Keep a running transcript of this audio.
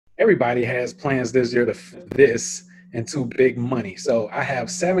Everybody has plans this year to this into big money. So I have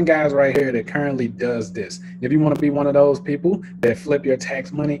 7 guys right here that currently does this. If you want to be one of those people that flip your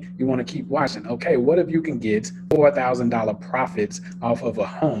tax money, you want to keep watching. Okay, what if you can get $4,000 profits off of a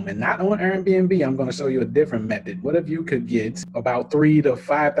home, and not on Airbnb? I'm going to show you a different method. What if you could get about $3,000 to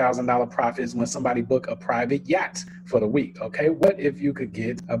 $5,000 profits when somebody book a private yacht for the week? Okay, what if you could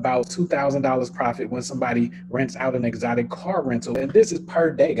get about $2,000 profit when somebody rents out an exotic car rental? And this is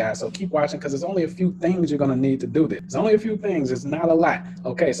per day, guys. So keep watching, because there's only a few things you're going to need to do this. It's only a few things. It's not a lot.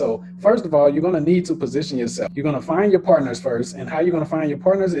 Okay, so first of all, you're going to need to position yourself. You're going to find your partners first. And how you're going to find your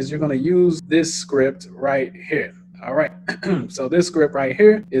partners is you're going to use this script right here. All right, so this script right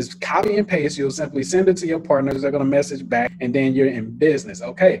here is copy and paste. You'll simply send it to your partners. They're going to message back, and then you're in business.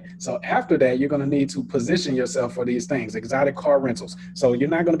 Okay, so after that, you're going to need to position yourself for these things, exotic car rentals. So you're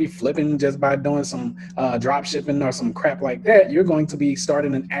not going to be flipping just by doing some drop shipping or some crap like that. You're going to be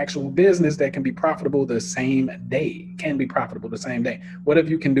starting an actual business that can be profitable the same day. What if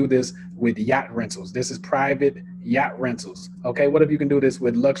you can do this with yacht rentals? This is private yacht rentals. Okay, what if you can do this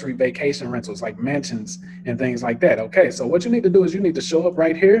with luxury vacation rentals like mansions and things like that? Okay, so what you need to do is you need to show up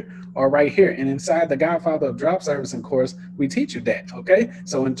right here or right here, and inside the Godfather of Drop Servicing course, we teach you that. Okay,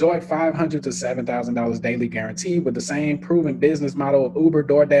 so enjoy $500 to $7,000 daily guaranteed with the same proven business model of Uber,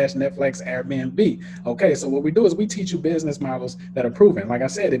 DoorDash, Netflix, Airbnb. Okay, so what we do is we teach you business models that are proven. Like I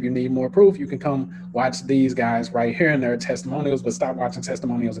said, if you need more proof, you can come watch these guys right here, and their testimonials, but stop watching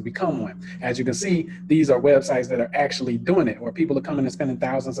testimonials and become one. As you can see, these are websites that are actually doing it, where people are coming and spending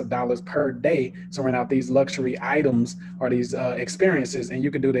thousands of dollars per day to rent out these luxury items or these experiences, and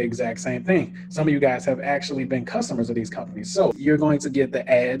you can do the exact same thing. Some of you guys have actually been customers of these companies. So you're going to get the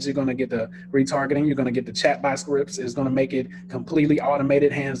ads, you're going to get the retargeting, you're going to get the chatbot scripts. It's going to make it completely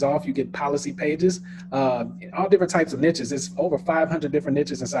automated, hands off. You get policy pages, all different types of niches. It's over 500 different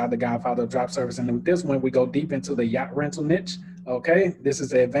niches inside the Godfather of Drop Service. And with this one, we go deep into the yacht rental niche. Okay, this is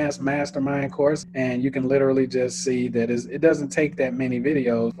the advanced mastermind course, and you can literally just see that it doesn't take that many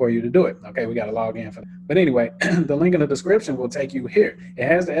videos for you to do it. Okay, we got to log in for that. But anyway, the link in the description will take you here. It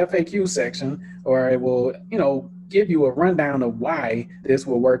has the FAQ section, or it will, give you a rundown of why this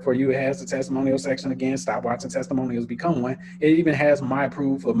will work for you. It has the testimonial section. Again, stop watching testimonials, become one. It even has my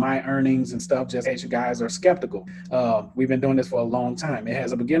proof of my earnings and stuff, just in case you guys are skeptical. We've been doing this for a long time. It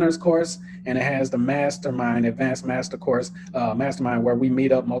has a beginner's course, and it has the Mastermind advanced master course, Mastermind, where we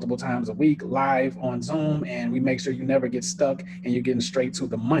meet up multiple times a week live on Zoom, and we make sure you never get stuck and you're getting straight to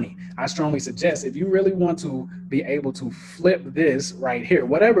the money. I strongly suggest, if you really want to be able to flip this right here,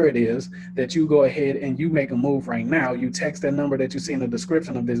 whatever it is, that you go ahead and you make a move right now. You text that number that you see in the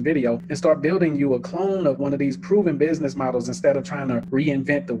description of this video and start building you a clone of one of these proven business models. Instead of trying to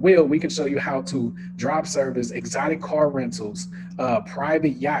reinvent the wheel, we can show you how to drop service exotic car rentals,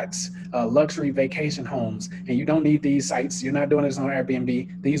 private yachts, luxury vacation homes. And you don't need these sites. You're not doing this on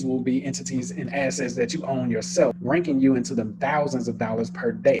Airbnb. These will be entities and assets that you own yourself, ranking you into the thousands of dollars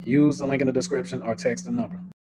per day. Use the link in the description or text the number.